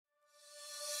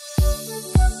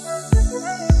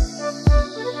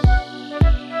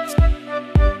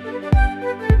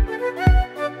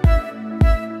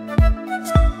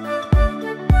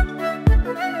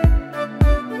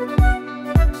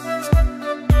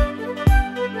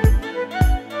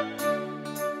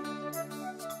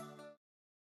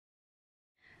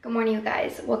Good morning, you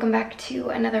guys. Welcome back to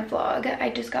another vlog. I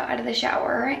just got out of the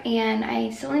shower and I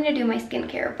still need to do my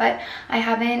skincare, but I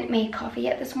haven't made coffee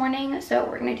yet this morning, so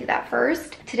we're gonna do that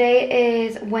first. Today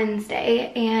is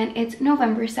Wednesday and it's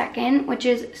November 2nd, which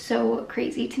is so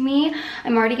crazy to me.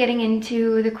 I'm already getting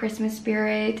into the Christmas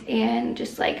spirit and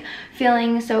just like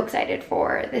feeling so excited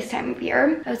for this time of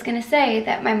year. I was gonna say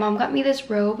that my mom got me this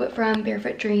robe from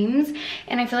Barefoot Dreams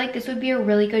and I feel like this would be a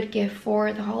really good gift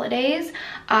for the holidays.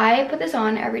 I put this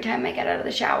on every time I get out of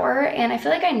the shower and I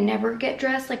feel like I never get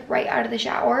dressed like right out of the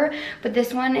shower, but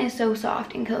this one is so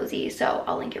soft and cozy, so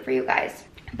I'll link it for you guys.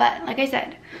 But like I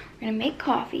said, we're gonna make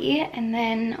coffee and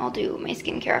then I'll do my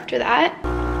skincare after that.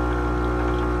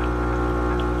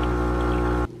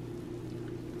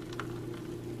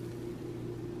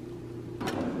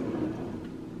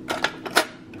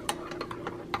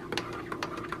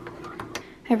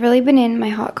 I've really been in my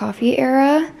hot coffee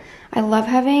era. I love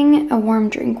having a warm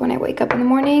drink when I wake up in the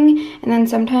morning, and then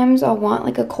sometimes I'll want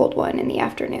like a cold one in the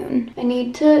afternoon. I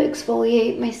need to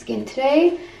exfoliate my skin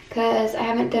today because I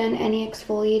haven't done any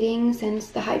exfoliating since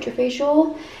the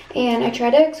hydrofacial, and I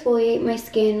try to exfoliate my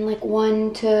skin like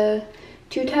 1 to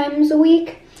 2 times a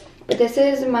week. But this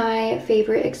is my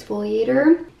favorite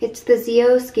exfoliator. It's the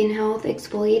Zeo Skin Health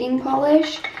Exfoliating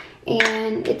Polish,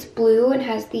 and it's blue and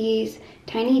has these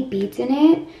tiny beads in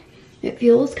it. It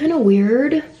feels kind of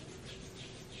weird,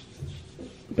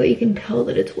 but you can tell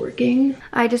that it's working.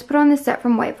 I just put on this set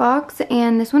from White Fox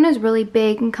and this one is really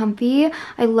big and comfy.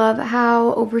 I love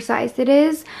how oversized it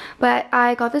is, but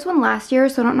I got this one last year,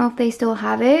 so I don't know if they still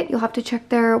have it. You'll have to check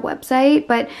their website,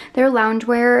 but their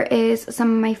loungewear is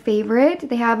some of my favorite.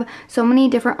 They have so many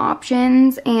different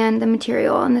options and the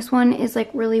material, and this one is like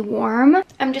really warm.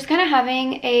 I'm just kind of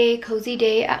having a cozy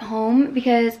day at home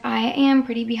because I am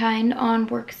pretty behind on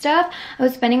work stuff. I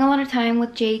was spending a lot of time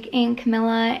with Jake and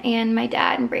Camilla and my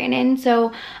dad and Brandon,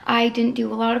 so I didn't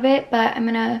do a lot of it, but I'm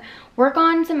gonna work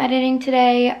on some editing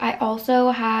today. I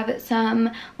also have some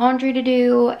laundry to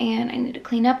do and I need to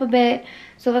clean up a bit,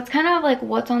 so that's kind of like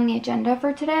what's on the agenda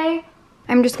for today.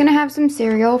 I'm just gonna have some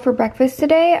cereal for breakfast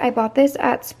today. I bought this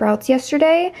at Sprouts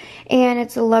yesterday and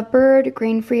it's a Lovebird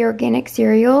grain-free organic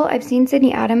cereal. I've seen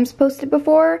Sydney Adams post it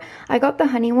before. I got the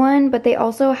honey one, but they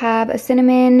also have a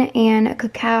cinnamon and a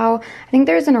cacao. I think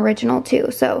there's an original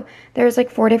too, so there's like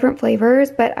 4 different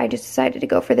flavors, but I just decided to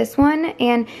go for this one,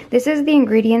 and this is the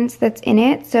ingredients that's in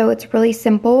it, so it's really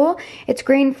simple. It's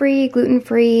grain-free,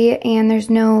 gluten-free, and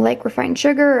there's no like refined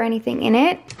sugar or anything in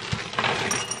it.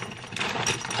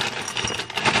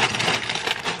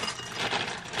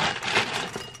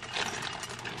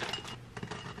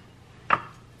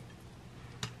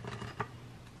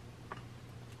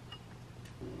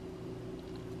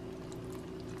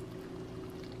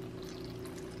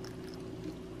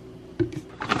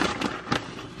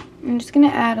 I'm just gonna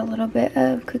add a little bit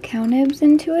of cacao nibs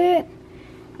into it,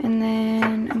 and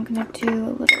then I'm gonna do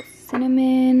a little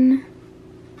cinnamon.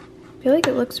 I feel like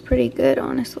it looks pretty good,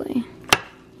 honestly.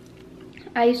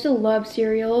 I used to love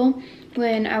cereal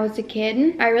when I was a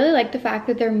kid. I really like the fact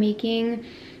that they're making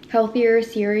healthier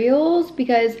cereals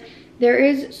because there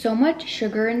is so much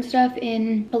sugar and stuff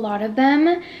in a lot of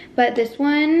them, but this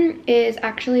one is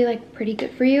actually like pretty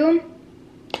good for you,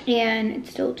 and it's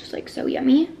still just like so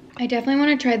yummy. I definitely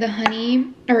want to try the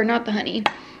honey, or not the honey,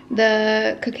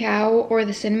 the cacao or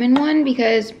the cinnamon one,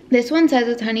 because this one says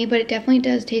it's honey, but it definitely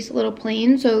does taste a little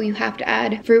plain, so you have to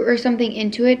add fruit or something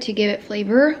into it to give it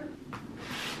flavor.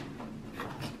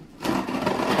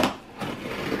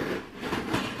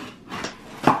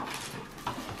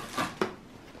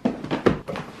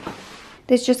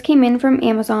 This just came in from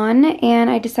Amazon, and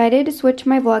I decided to switch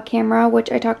my vlog camera,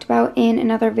 which I talked about in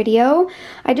another video.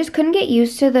 I just couldn't get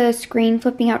used to the screen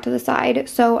flipping out to the side,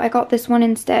 so I got this one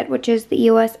instead, which is the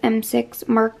EOS M6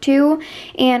 Mark II.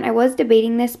 And I was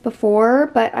debating this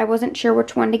before, but I wasn't sure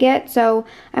which one to get, so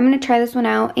I'm going to try this one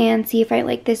out and see if I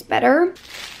like this better.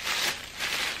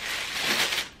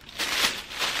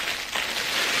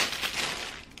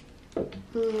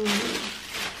 Ooh,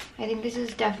 I think this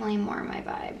is definitely more my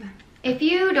vibe. If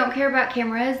you don't care about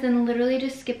cameras, then literally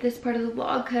just skip this part of the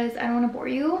vlog because I don't want to bore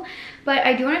you. But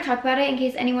I do want to talk about it in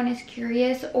case anyone is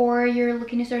curious or you're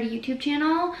looking to start a YouTube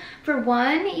channel. For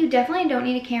one, you definitely don't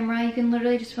need a camera. You can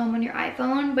literally just film on your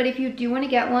iPhone. But if you do want to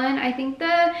get one, I think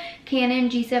the Canon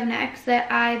G7X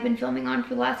that I've been filming on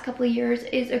for the last couple of years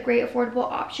is a great affordable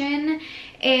option.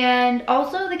 And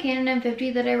also the Canon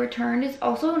M50 that I returned is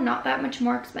also not that much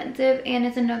more expensive and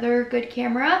it's another good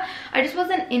camera. I just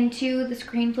wasn't into the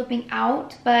screen flipping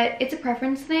out, but it's a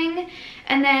preference thing.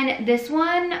 And then this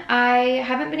one, I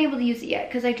haven't been able to use it yet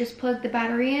because I just plugged the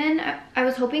battery in. I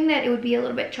was hoping that it would be a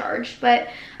little bit charged, but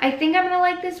I think I'm gonna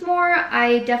like this more.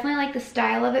 I definitely like the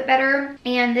style of it better.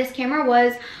 And this camera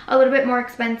was a little bit more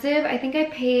expensive. I think I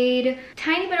paid a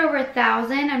tiny bit over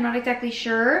 $1,000. I'm not exactly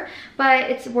sure, but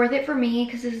it's worth it for me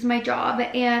because this is my job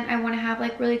and I want to have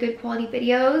like really good quality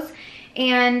videos.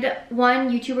 And one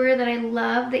YouTuber that I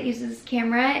love that uses this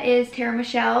camera is Tara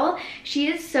Michelle. She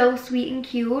is so sweet and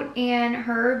cute and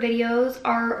her videos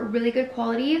are really good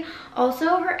quality.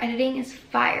 Also, her editing is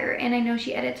fire and I know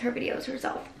she edits her videos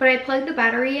herself. But I plugged the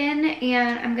battery in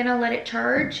and I'm gonna let it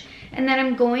charge. And then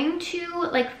I'm going to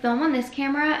like film on this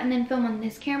camera and then film on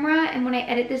this camera. And when I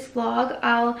edit this vlog,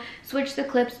 I'll switch the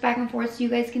clips back and forth so you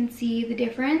guys can see the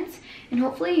difference. And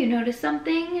hopefully you notice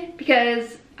something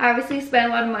because I obviously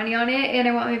spent a lot of money on it and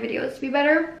I want my videos to be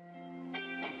better.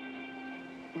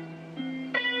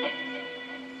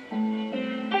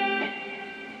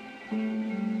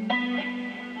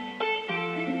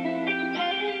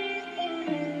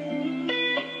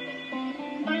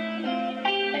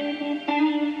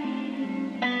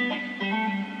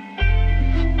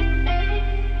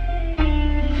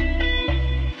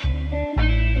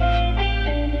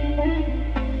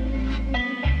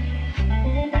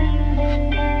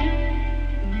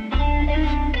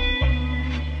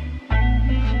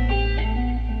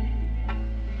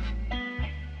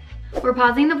 We're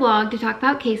pausing the vlog to talk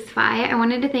about Casetify. I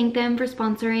wanted to thank them for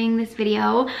sponsoring this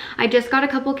video. I just got a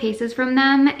couple cases from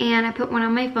them and I put one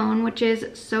on my phone, which is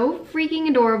so freaking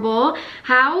adorable.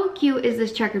 How cute is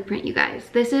this checkered print, you guys?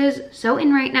 This is so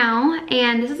in right now,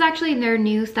 and this is actually their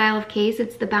new style of case.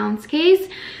 It's the bounce case.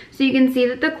 So you can see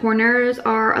that the corners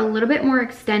are a little bit more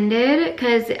extended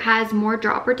because it has more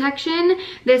drop protection.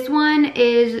 This one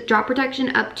is drop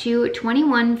protection up to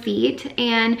 21 feet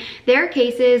and their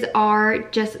cases are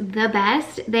just the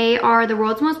best. They are the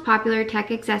world's most popular tech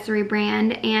accessory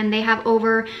brand and they have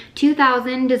over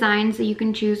 2,000 designs that you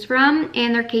can choose from,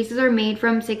 and their cases are made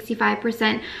from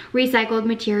 65% recycled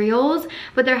materials.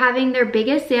 But they're having their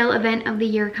biggest sale event of the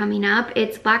year coming up.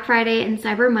 It's Black Friday and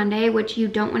Cyber Monday, which you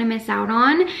don't want to miss out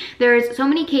on. There's so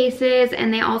many cases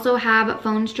and they also have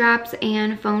phone straps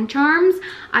and phone charms.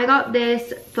 I got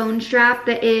this phone strap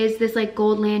that is this like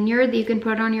gold lanyard that you can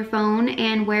put on your phone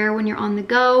and wear when you're on the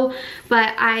go.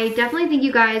 But I definitely think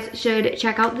you guys should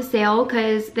check out the sale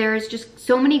because there's just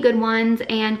so many good ones,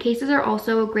 and cases are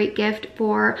also a great gift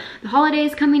for the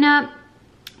holidays coming up.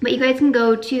 But you guys can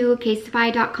go to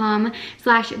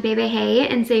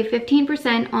casetify.com/babyhey and save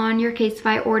 15% on your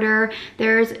Casetify order.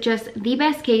 There's just the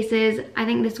best cases. I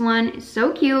think this one is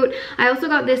so cute. I also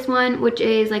got this one, which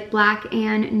is like black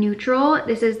and neutral.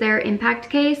 This is their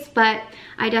impact case, but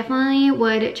I definitely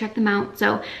would check them out.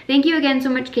 So thank you again so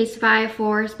much, Casetify,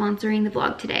 for sponsoring the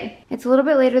vlog today. It's a little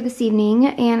bit later this evening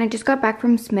and I just got back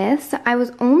from Smith's. I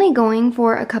was only going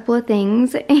for a couple of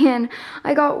things and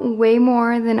I got way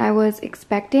more than I was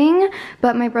expecting,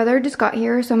 but my brother just got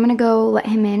here, so I'm gonna go let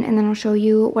him in and then I'll show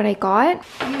you what I got.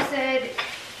 You said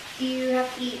you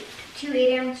have to eat 2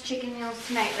 8-ounce chicken meals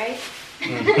tonight, right?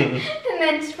 And then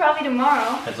it's probably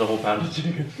tomorrow. That's a whole pound of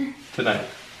chicken tonight.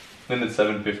 And it's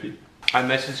 7:50. I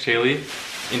messaged Kaylee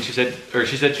and she said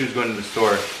she was going to the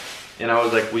store, and I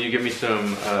was like, will you get me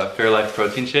some Fairlife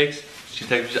protein shakes? She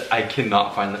texted, I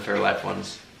cannot find the Fairlife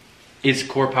ones. Is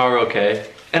Core Power okay?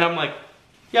 And I'm like,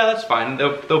 yeah, that's fine.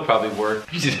 They'll probably work.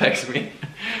 She texts me.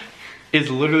 It's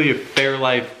literally a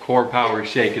Fairlife Core Power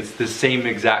shake. It's the same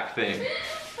exact thing.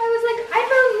 I was like, I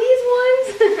found these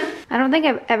ones. I don't think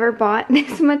I've ever bought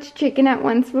this much chicken at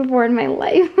once before in my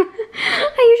life.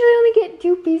 I usually only get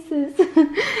 2 pieces.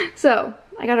 So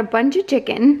I got a bunch of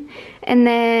chicken and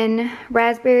then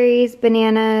raspberries,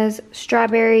 bananas,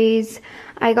 strawberries.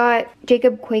 I got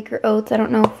Jacob Quaker oats. I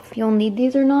don't know if you'll need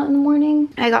these or not in the morning.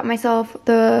 I got myself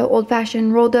the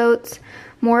old-fashioned rolled oats,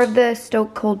 more of the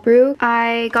Stoke cold brew.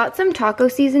 I got some taco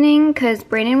seasoning because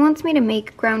Brandon wants me to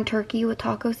make ground turkey with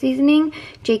taco seasoning.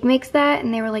 Jake makes that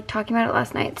and they were like talking about it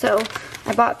last night. So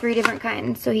I bought 3 different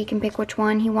kinds so he can pick which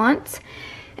one he wants.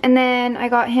 And then I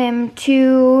got him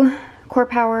 2 Core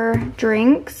Power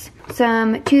drinks,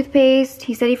 some toothpaste.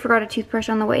 He said he forgot a toothbrush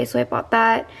on the way, so I bought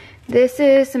that. This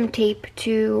is some tape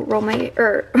to roll my,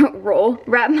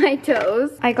 wrap my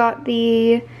toes. I got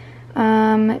the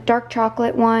dark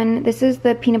chocolate one. This is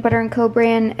the peanut butter and co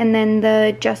brand, and then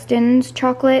the Justin's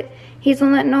chocolate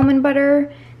hazelnut and almond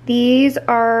butter. These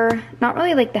are not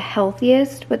really like the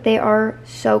healthiest, but they are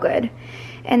so good.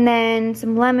 And then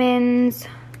some lemons,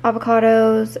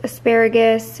 avocados,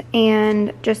 asparagus,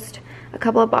 and just a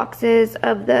couple of boxes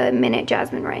of the minute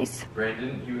jasmine rice.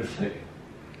 Brandon, he was like,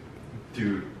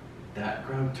 dude, that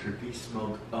ground turkey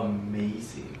smelled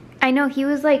amazing. I know, he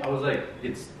was like, I was like,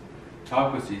 it's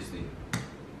taco seasoning.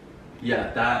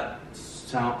 Yeah, that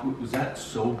was that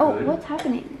so good? oh, what's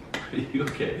happening? Are you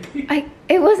okay?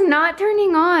 It was not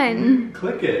turning on.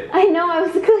 Click it. I know, I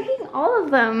was clicking all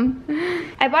of them.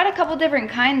 I bought a couple different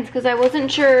kinds because I wasn't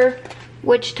sure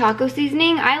which taco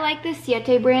seasoning. I like this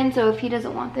Siete brand, so if he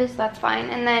doesn't want this, that's fine.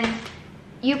 And then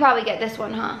you probably get this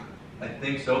one, huh? I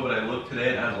think so, but I looked today,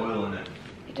 it has oil in it.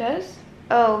 It does?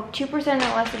 Oh, 2%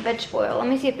 or less of vegetable oil. Let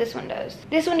me see if this one does.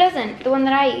 This one doesn't, the one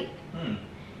that I eat.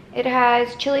 It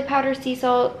has chili powder, sea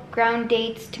salt, ground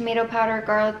dates, tomato powder,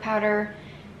 garlic powder,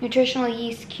 nutritional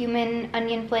yeast, cumin,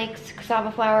 onion flakes,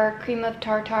 cassava flour, cream of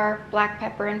tartar, black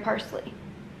pepper, and parsley.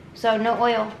 So no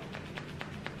oil.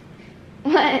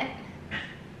 What?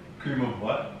 Cream of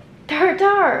what?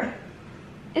 Tartar.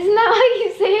 Isn't that how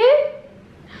you say it?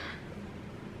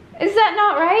 Is that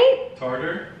not right?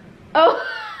 Tartar? Oh.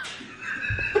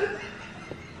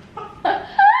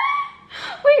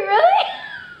 Wait, really?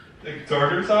 Like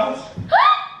tartar sauce?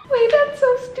 Wait, that's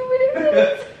so stupid. It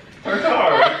is.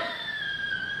 Tartar.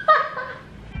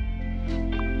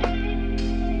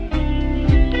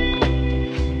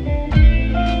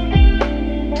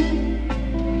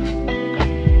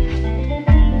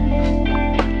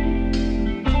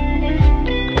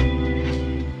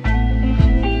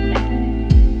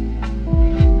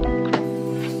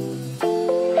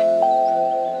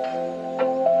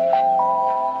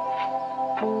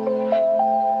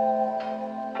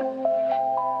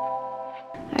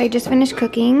 I just finished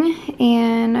cooking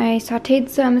and I sauteed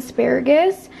some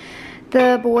asparagus.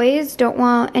 The boys don't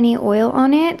want any oil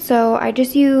on it, so I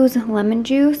just use lemon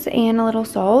juice and a little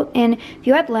salt. And if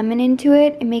you add lemon into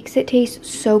it, it makes it taste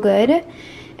so good.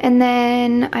 And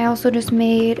then I also just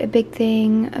made a big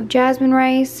thing of jasmine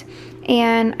rice,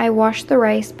 and I washed the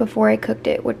rice before I cooked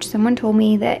it, which someone told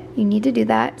me that you need to do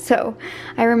that, so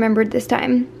I remembered this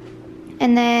time.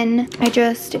 And then I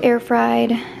just air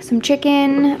fried some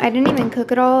chicken. I didn't even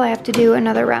cook it all. I have to do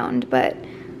another round, but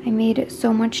I made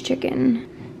so much chicken.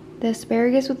 The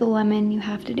asparagus with the lemon, you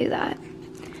have to do that.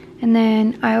 And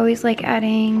then I always like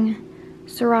adding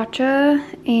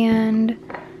sriracha and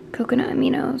coconut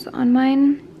aminos on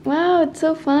mine. Wow, it's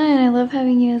so fun. I love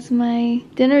having you as my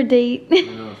dinner date. I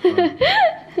know,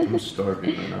 it's fun. I'm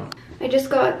starving right now. I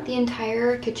just got the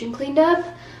entire kitchen cleaned up.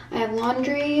 I have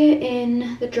laundry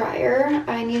in the dryer.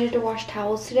 I needed to wash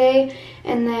towels today.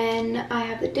 And then I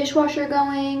have the dishwasher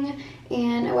going,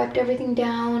 and I wiped everything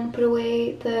down, put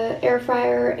away the air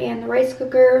fryer and the rice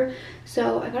cooker.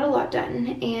 So I got a lot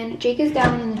done. And Jake is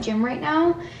down in the gym right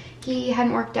now. He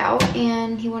hadn't worked out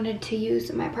and he wanted to use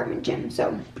my apartment gym.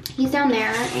 So he's down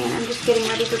there and I'm just getting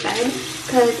ready for bed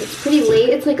because it's pretty late.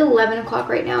 It's like 11 o'clock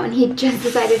right now and he just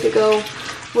decided to go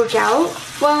work out.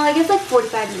 Well, I guess like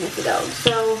 45 minutes ago.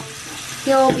 So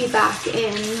he'll be back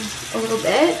in a little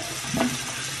bit.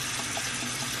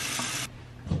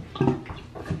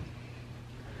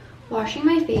 Washing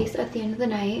my face at the end of the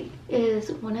night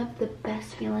is one of the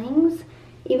best feelings.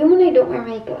 Even when I don't wear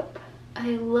makeup,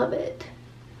 I love it.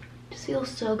 Just feels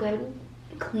so good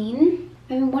and clean.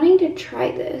 I've been wanting to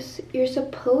try this. You're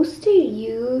supposed to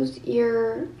use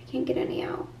your, I can't get any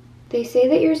out. They say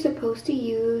that you're supposed to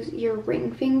use your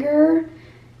ring finger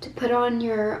to put on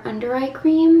your under eye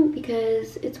cream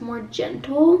because it's more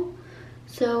gentle.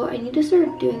 So I need to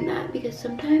start doing that because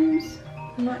sometimes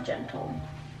I'm not gentle.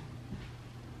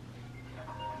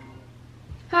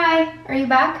 Hi, are you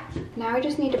back? Now I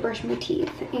just need to brush my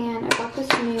teeth and I got this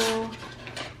new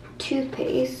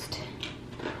toothpaste.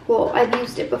 Well, I've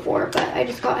used it before, but I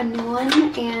just got a new one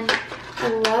and I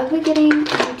love getting a new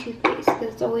toothpaste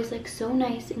because it's always like so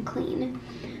nice and clean.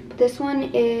 But this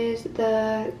one is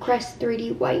the Crest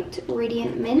 3D White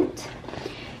Radiant Mint.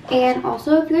 And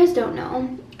also, if you guys don't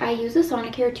know, I use a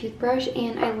Sonicare toothbrush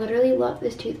and I literally love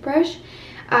this toothbrush.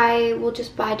 I will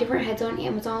just buy different heads on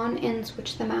Amazon and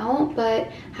switch them out, but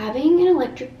having an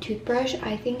electric toothbrush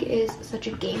I think is such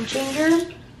a game changer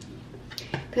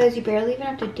because you barely even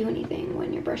have to do anything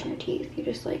when you're brushing your teeth. You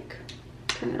just like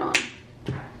turn it on.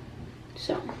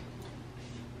 So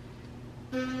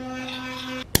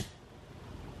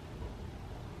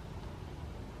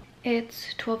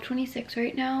It's 12:26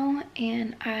 right now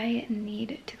and I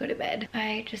need to go to bed.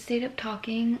 I just stayed up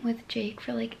talking with Jake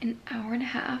for like an hour and a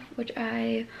half, which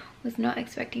I was not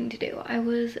expecting to do. I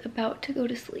was about to go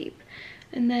to sleep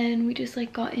and then we just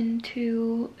like got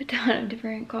into a ton of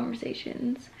different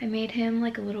conversations. I made him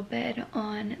like a little bed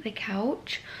on the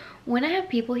couch. When I have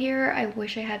people here, I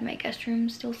wish I had my guest room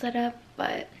still set up,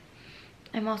 but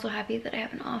I'm also happy that I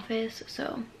have an office,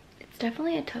 so it's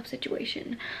definitely a tough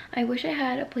situation. I wish I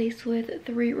had a place with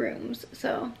 3 rooms,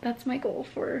 so that's my goal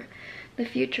for the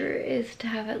future, is to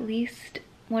have at least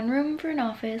 1 room for an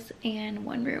office and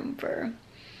 1 room for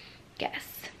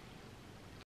guests.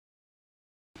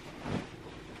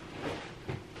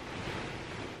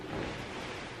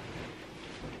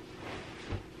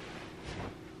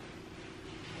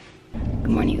 Good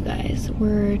morning, you guys.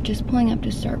 We're just pulling up to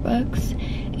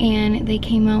Starbucks and they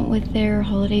came out with their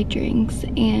holiday drinks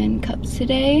and cups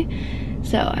today.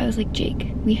 So I was like,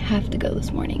 Jake, we have to go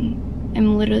this morning.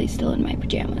 I'm literally still in my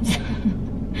pajamas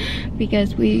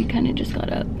because we kind of just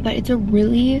got up. But it's a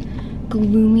really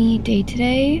gloomy day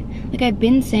today. Like, I've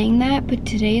been saying that, but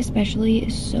today especially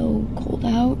is so cold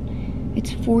out.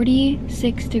 It's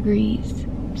 46 degrees.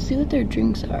 Let's see what their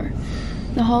drinks are.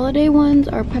 The holiday ones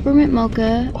are peppermint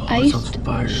mocha, iced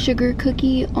sugar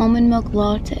cookie, almond milk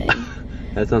latte.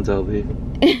 That sounds healthy.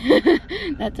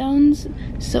 That sounds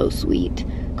so sweet.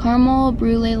 Caramel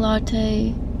brulee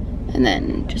latte, and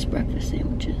then just breakfast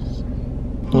sandwiches.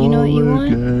 You know what you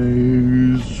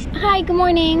want? Hi, good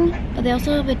morning. Oh, they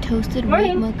also have a toasted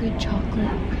white mocha chocolate.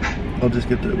 I'll just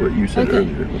get to what you said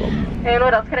earlier. And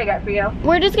what else can I get for you?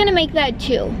 We're just gonna make that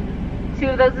 2. 2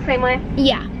 of those the same way?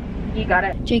 Yeah. You got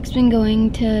it. Jake's been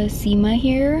going to SEMA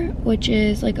here, which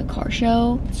is like a car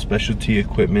show. Specialty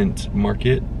Equipment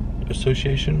Market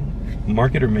Association.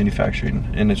 Market or manufacturing.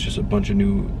 And it's just a bunch of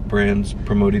new brands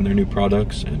promoting their new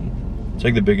products. And it's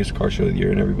like the biggest car show of the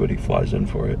year and everybody flies in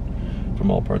for it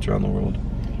from all parts around the world.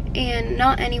 And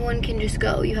not anyone can just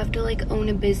go. You have to like own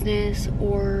a business,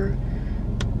 or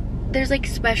there's like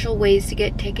special ways to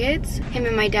get tickets. Him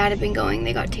and my dad have been going.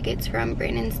 They got tickets from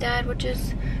Brandon's dad, which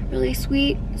is really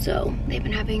sweet. So they've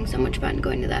been having so much fun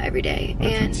going to that every day.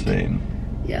 That's insane.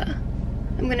 Yeah,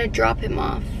 I'm gonna drop him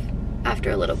off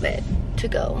after a little bit to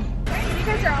go. You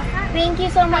guys are all set. Thank you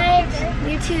so much.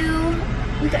 You too.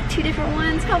 We got 2 different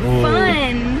ones. How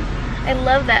fun. I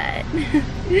love that.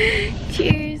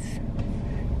 Cheers.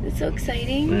 It's so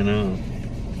exciting. I know.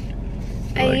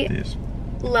 I like these.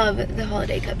 Love the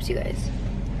holiday cups, you guys.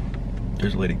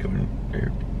 There's a lady coming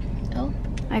here. Oh.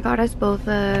 I got us both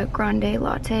a grande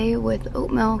latte with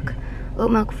oat milk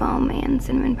foam, and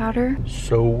cinnamon powder.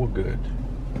 So good.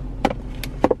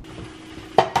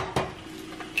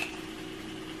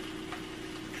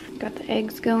 Got the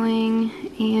eggs going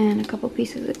and a couple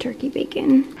pieces of turkey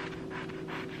bacon.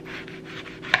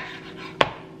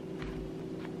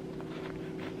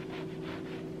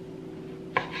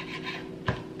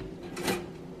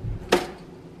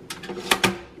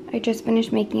 I just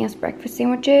finished making us breakfast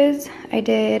sandwiches. I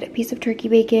did a piece of turkey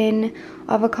bacon,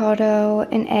 avocado,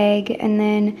 an egg, and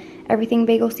then everything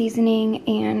bagel seasoning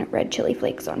and red chili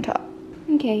flakes on top.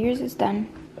 Okay, yours is done.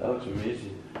 That looks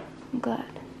amazing. I'm glad.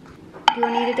 Do you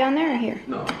want to eat it down there or here?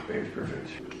 No, very perfect.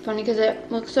 Funny because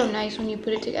it looks so nice when you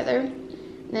put it together,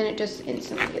 and then it just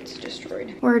instantly gets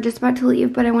destroyed. We're just about to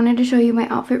leave, but I wanted to show you my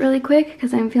outfit really quick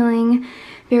because I'm feeling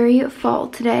very fall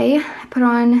today. I put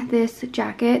on this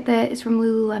jacket that is from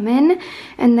Lululemon,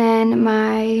 and then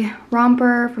my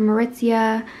romper from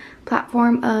Aritzia,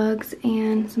 platform Uggs,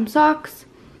 and some socks,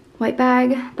 white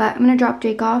bag. But I'm gonna drop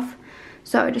Jake off,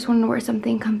 so I just wanted to wear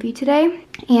something comfy today,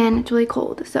 and it's really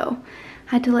cold, so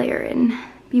I had to layer and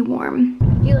be warm.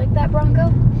 Do you like that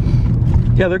Bronco?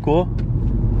 Yeah, they're cool.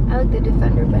 I like the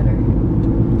Defender better.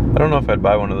 I don't know if I'd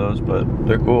buy one of those, but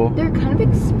they're cool. They're kind of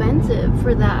expensive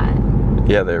for that.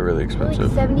 Yeah, they're really They're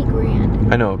expensive. like 70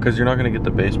 grand. I know, because you're not going to get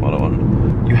the base model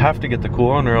one. You have to get the cool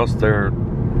one or else they're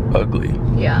ugly.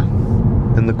 Yeah.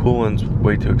 And the cool one's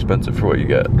way too expensive for what you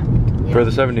get. Yeah. For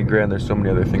the 70 grand, there's so many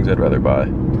other things I'd rather buy.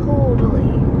 Totally.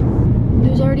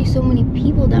 There's already so many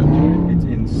people down here. It's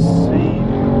insane.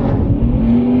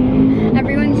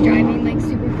 Everyone's driving like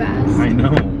super fast. I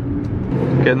know.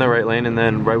 Get in the right lane, and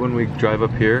then right when we drive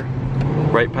up here,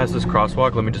 right past this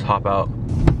crosswalk, let me just hop out.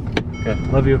 Okay,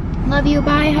 love you. Love you,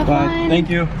 bye, have fun. Thank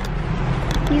you.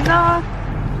 He's off.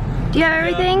 Do you have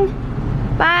everything?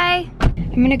 Bye.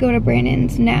 I'm gonna go to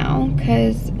Brandon's now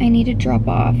because I need to drop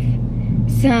off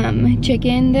some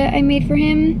chicken that I made for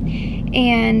him.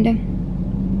 And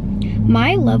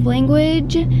my love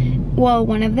language, well,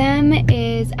 one of them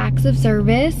is acts of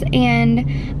service,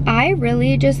 and I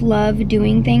really just love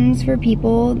doing things for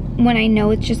people when I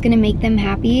know it's just gonna make them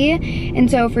happy. And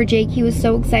so for Jake, he was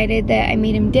so excited that I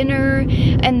made him dinner,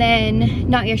 and then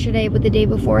not yesterday but the day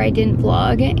before I didn't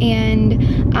vlog,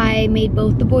 and I made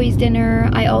both the boys dinner.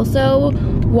 I also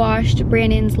washed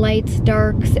Brandon's lights,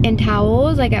 darks, and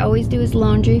towels like I always do his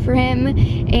laundry for him,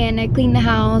 and I cleaned the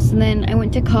house, and then I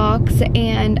went to Cox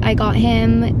and I got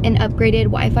him an upgraded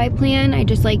Wi-Fi plan. I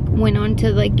just like went on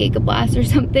to like Gigablast or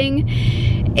something,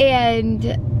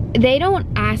 and they don't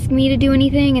ask me to do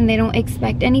anything and they don't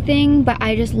expect anything, but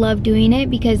I just love doing it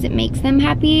because it makes them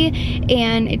happy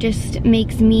and it just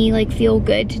makes me like feel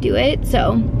good to do it.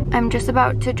 So I'm just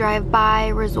about to drive by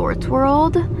Resorts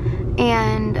World,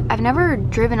 and I've never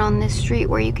driven on this street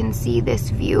where you can see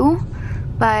this view,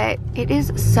 but it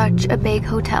is such a big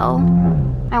hotel.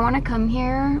 I want to come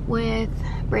here with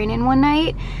Brandon one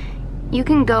night. You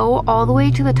can go all the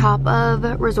way to the top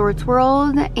of Resorts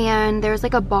World, and there's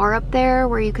like a bar up there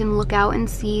where you can look out and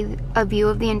see a view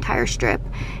of the entire strip,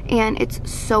 and it's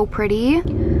so pretty.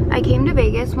 I came to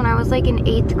Vegas when I was like in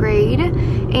 8th grade,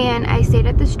 and I stayed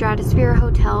at the Stratosphere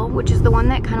Hotel, which is the one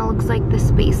that kind of looks like the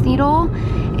Space Needle,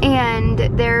 and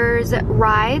there's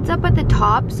rides up at the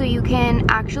top, so you can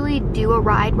actually do a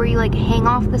ride where you like hang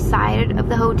off the side of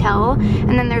the hotel,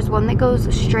 and then there's one that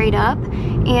goes straight up,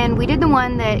 and we did the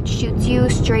one that shoots you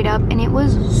straight up, and it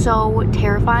was so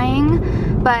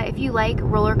terrifying. But if you like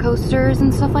roller coasters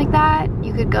and stuff like that,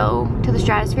 you could go to the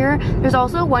Stratosphere. There's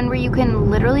also one where you can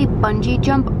literally bungee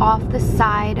jump off the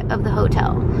side of the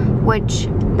hotel, which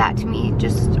that to me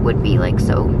just would be like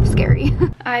so scary.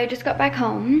 I just got back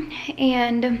home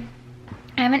and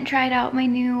I haven't tried out my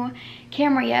new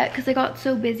camera yet because I got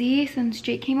so busy since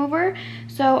Jake came over.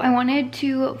 So I wanted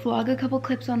to vlog a couple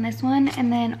clips on this one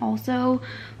and then also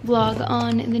vlog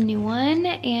on the new one,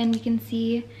 and you can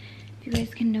see if you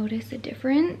guys can notice a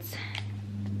difference.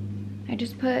 I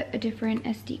just put a different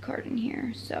SD card in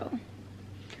here. So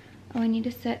I need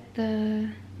to set the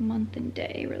month and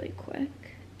day really quick.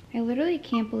 I literally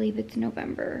can't believe it's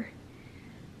November.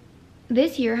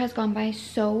 This year has gone by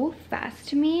so fast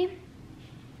to me.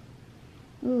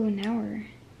 Ooh, now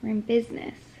we're in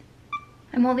business.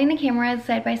 I'm holding the camera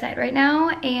side by side right now,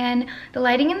 and the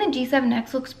lighting in the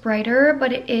G7X looks brighter,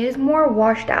 but it is more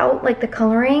washed out, like the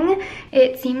coloring.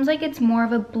 It seems like it's more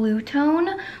of a blue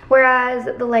tone, whereas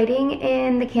the lighting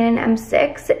in the Canon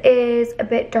M6 is a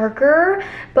bit darker,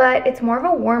 but it's more of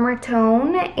a warmer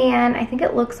tone, and I think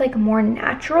it looks like more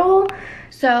natural.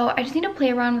 So I just need to play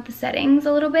around with the settings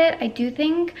a little bit. I do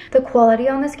think the quality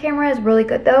on this camera is really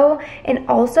good though. And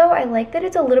also I like that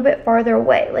it's a little bit farther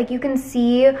away. Like you can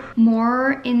see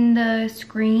more in the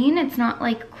screen. It's not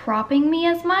like cropping me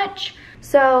as much.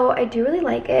 So I do really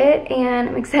like it, and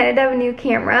I'm excited to have a new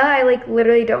camera. I like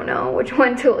literally don't know which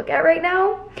one to look at right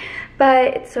now,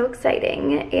 but it's so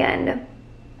exciting and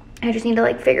I just need to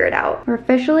like figure it out. We're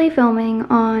officially filming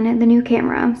on the new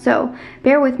camera, so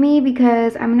bear with me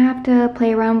because I'm gonna have to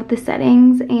play around with the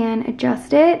settings and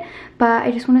adjust it, but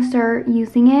I just want to start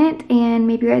using it and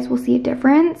maybe you guys will see a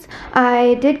difference.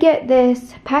 I did get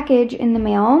this package in the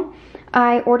mail.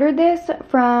 I ordered this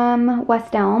from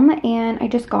West Elm and I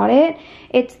just got it.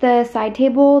 It's the side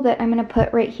table that I'm gonna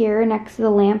put right here next to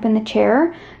the lamp and the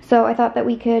chair. So I thought that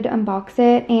we could unbox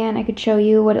it and I could show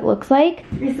you what it looks like.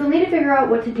 I still need to figure out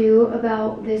what to do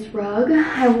about this rug.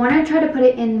 I want to try to put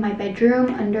it in my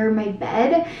bedroom under my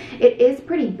bed. It is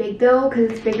pretty big though because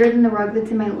it's bigger than the rug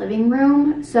that's in my living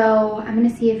room. So I'm gonna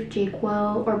see if Jake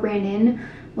will or Brandon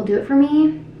will do it for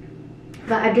me.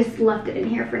 But I've just left it in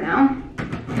here for now.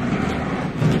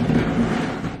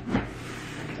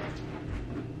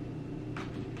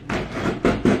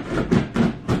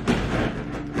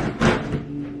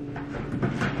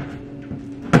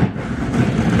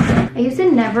 I used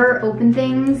to never open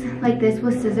things like this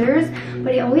with scissors,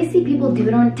 but I always see people do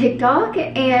it on TikTok,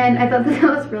 and I thought that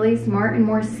was really smart and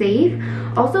more safe.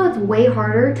 Also, it's way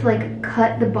harder to like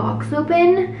cut the box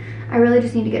open. I really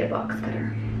just need to get a box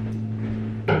cutter.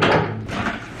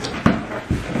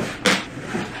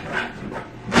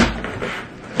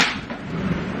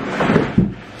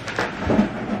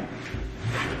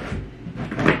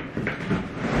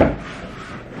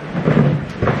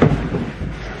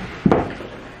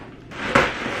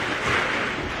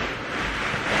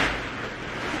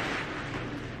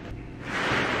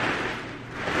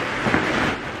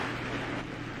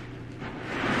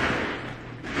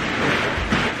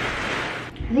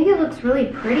 I think it looks really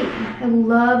pretty. I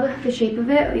love the shape of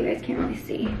it. Oh, you guys can't really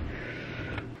see.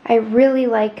 I really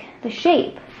like the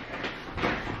shape.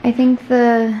 I think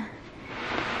the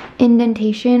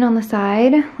indentation on the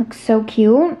side. Looks so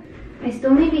cute. I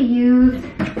still need to use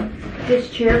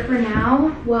this chair for now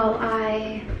while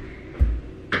I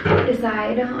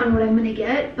decide on what I'm gonna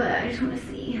get, but I just want to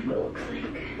see what it looks like.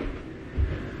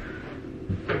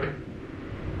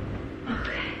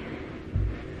 Okay.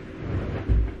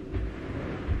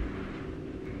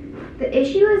 The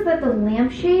issue is that the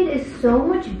lampshade is so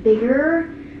much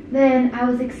bigger than I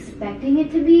was expecting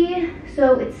it to be,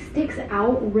 so it sticks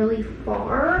out really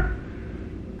far.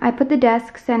 I put the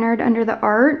desk centered under the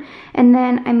art, and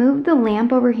then I moved the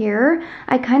lamp over here.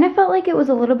 I kind of felt like it was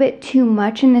a little bit too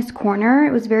much in this corner.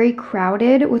 It was very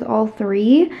crowded with all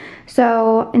three.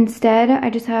 So instead, I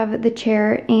just have the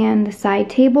chair and the side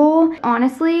table.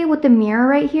 Honestly, with the mirror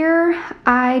right here,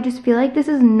 I just feel like this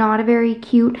is not a very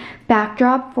cute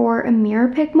backdrop for a mirror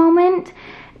pick moment.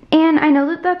 And I know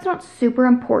that that's not super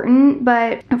important,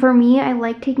 but for me, I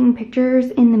like taking pictures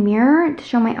in the mirror to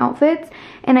show my outfits,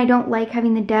 and I don't like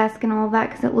having the desk and all of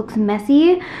that because it looks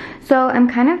messy. So I'm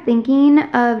kind of thinking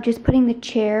of just putting the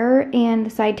chair and the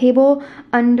side table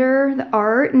under the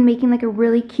art and making like a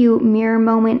really cute mirror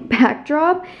moment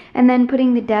backdrop, and then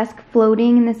putting the desk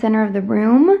floating in the center of the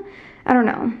room. I don't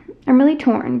know. I'm really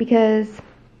torn because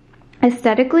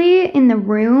aesthetically in the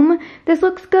room this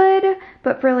looks good,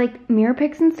 but for like mirror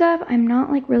pics and stuff, I'm not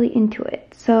like really into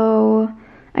it. So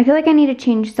I feel like I need to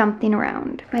change something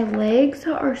around. My legs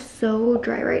are so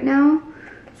dry right now,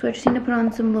 so I just need to put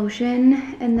on some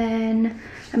lotion, and then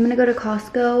I'm gonna go to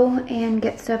Costco and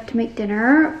get stuff to make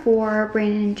dinner for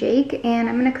Brandon and Jake, and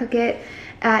I'm gonna cook it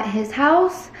at his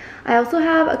house. I also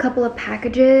have a couple of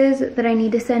packages that I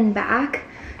need to send back,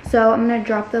 so I'm gonna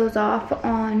drop those off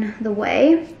on the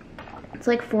way. It's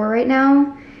like 4 right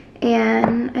now,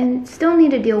 and I still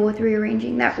need to deal with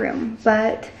rearranging that room,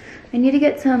 but I need to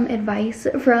get some advice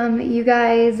from you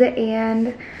guys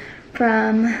and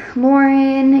from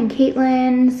Lauren and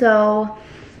Caitlin, so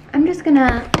I'm just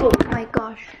gonna, oh my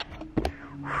gosh,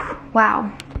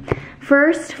 wow.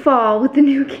 First fall with the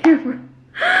new camera.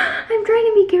 I'm trying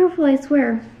to be careful, I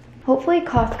swear. Hopefully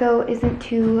Costco isn't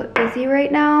too busy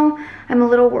right now. I'm a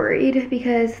little worried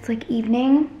because it's like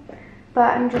evening.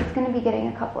 But I'm just gonna be getting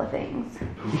a couple of things.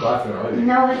 Who's laughing already?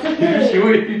 No, it's okay. Did you see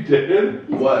what you did?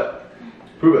 What?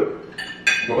 Prove it.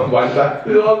 Why is that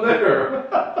still on there?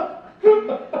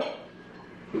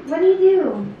 What do you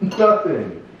do?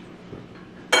 Nothing.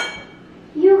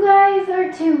 You guys are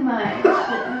too much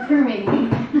for me.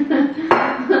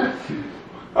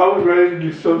 I was ready to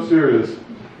be so serious.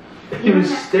 He was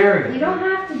staring. You don't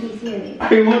have to be serious.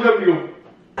 I look up and go.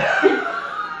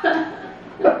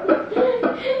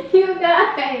 You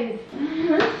guys.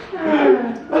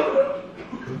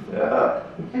 Yeah.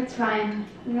 It's fine.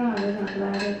 You don't have to talk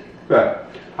about it. Okay.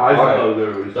 Highs All right. and lows,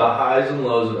 everybody. The highs and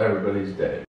lows of everybody's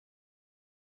day.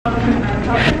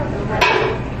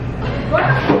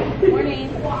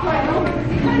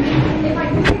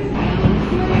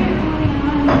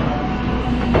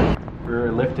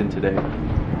 We're lifting today.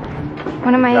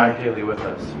 One of my Back Haley with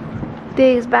us.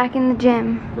 days back in the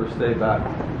gym. First day back.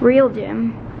 Real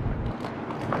gym.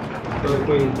 For the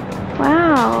queen.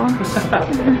 Wow.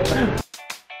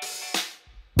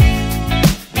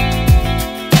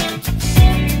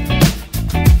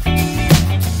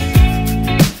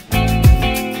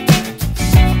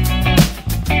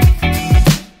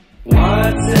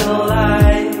 What's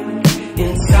alive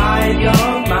inside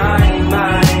your mind,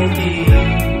 my dear?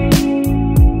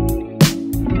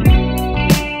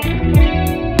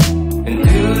 And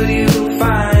do you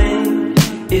find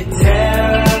it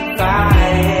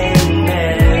terrifying?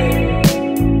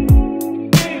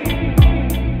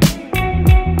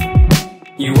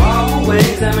 You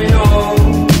always let me know.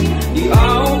 You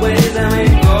always let me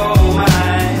go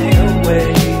my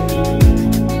way.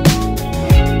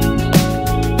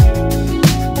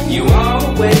 You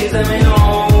always let me know.